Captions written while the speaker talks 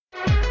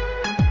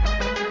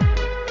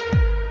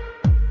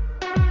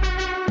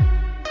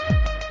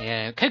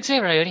Coke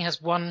Zero only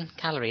has 1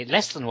 calorie.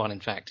 Less than 1,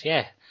 in fact,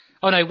 yeah.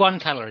 Oh no, 1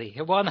 calorie.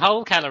 1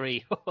 whole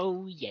calorie.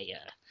 Oh, yeah.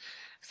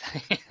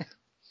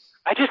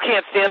 I just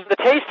can't stand the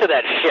taste of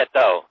that shit,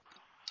 though.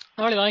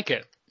 I really like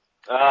it.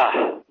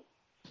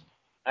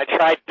 I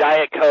tried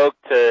Diet Coke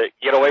to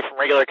get away from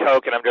regular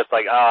Coke, and I'm just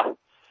like, I'm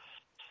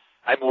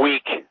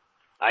weak.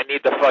 I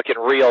need the fucking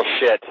real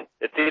shit.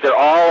 It's either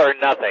all or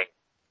nothing.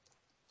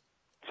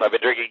 So I've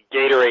been drinking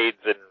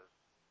Gatorades and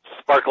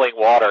sparkling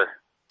water.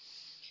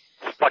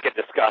 It's fucking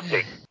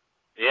disgusting.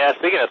 Yeah,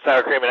 speaking of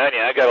sour cream and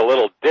onion, I got a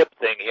little dip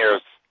thing here.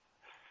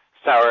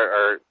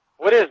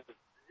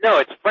 No,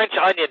 it's French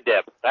onion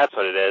dip. That's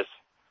what it is.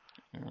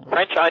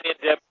 French onion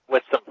dip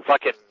with some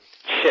fucking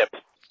chips.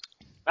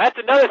 That's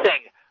another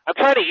thing. I'm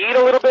trying to eat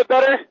a little bit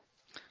better,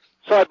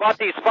 so I bought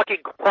these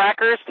fucking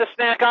crackers to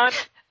snack on.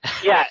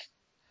 Yeah.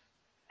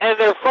 And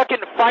they're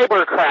fucking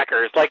fiber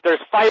crackers. Like,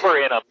 there's fiber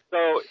in them.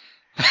 So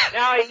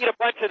now I eat a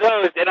bunch of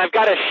those, and I've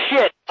got a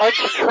shit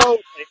uncontrolled.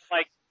 It's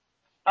like,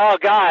 oh,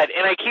 God.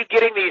 And I keep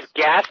getting these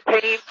gas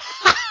pains.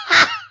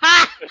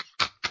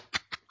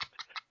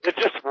 It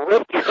just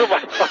ripped through my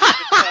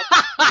fucking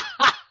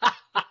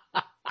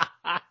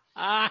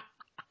head.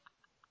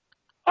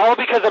 All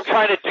because I'm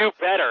trying to do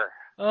better.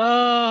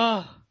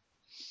 Oh.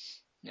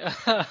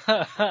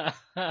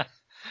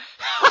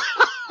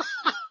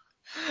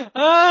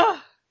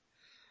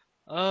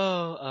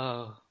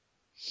 Oh.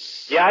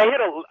 Yeah, I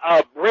hit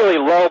a really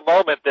low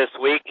moment this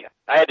week.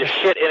 I had to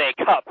shit in a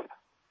cup.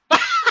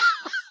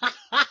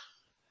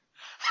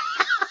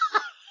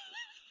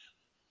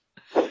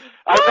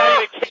 I'm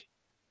not even kidding.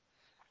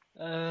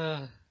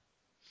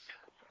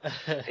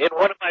 In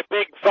one of my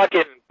big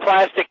fucking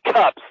plastic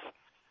cups.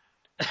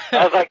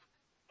 I was like,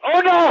 oh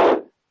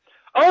no!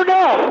 Oh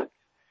no!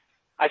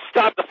 I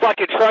stopped the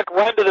fucking truck,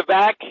 run to the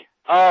back.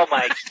 Oh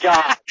my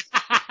God.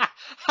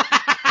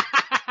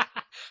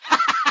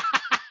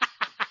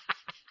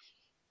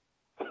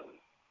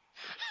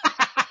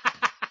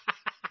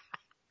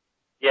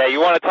 Yeah, you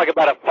want to talk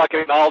about a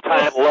fucking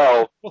all-time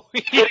low.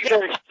 Sitting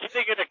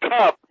in a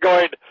cup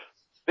going,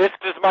 this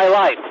is my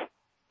life.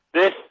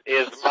 This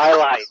is my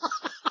life.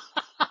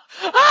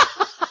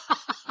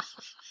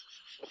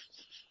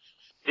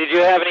 Did you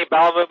have any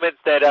bowel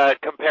movements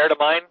that compare to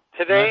mine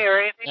today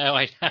or anything? No,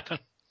 I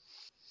haven't.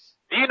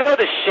 Do you know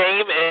the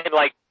shame in,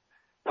 like,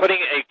 putting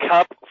a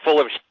cup full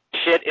of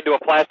shit into a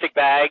plastic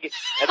bag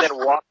and then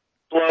walk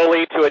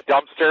slowly to a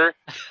dumpster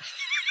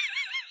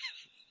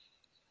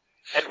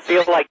and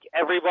feel like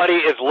everybody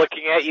is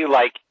looking at you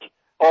like,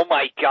 oh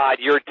my God,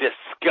 you're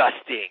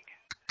disgusting.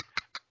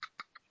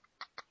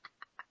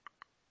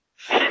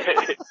 I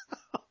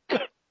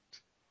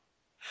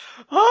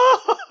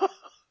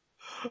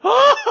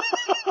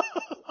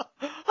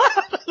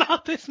haven't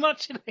laughed this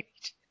much in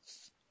ages.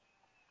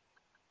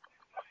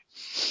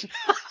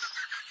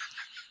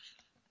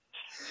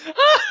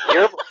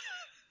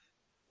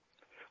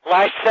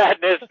 My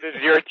sadness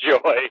is your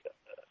joy.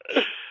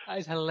 That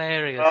is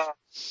hilarious.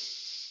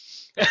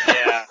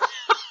 Yeah.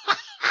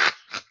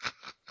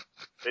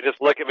 They just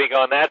look at me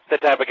going, that's the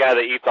type of guy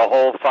that eats a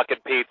whole fucking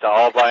pizza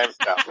all by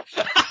himself.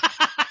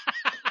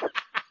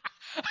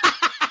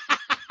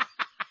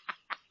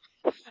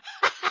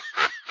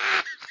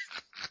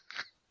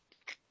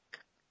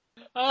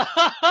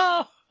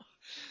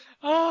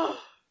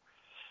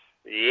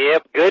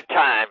 Yep, good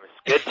times.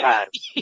 Good times.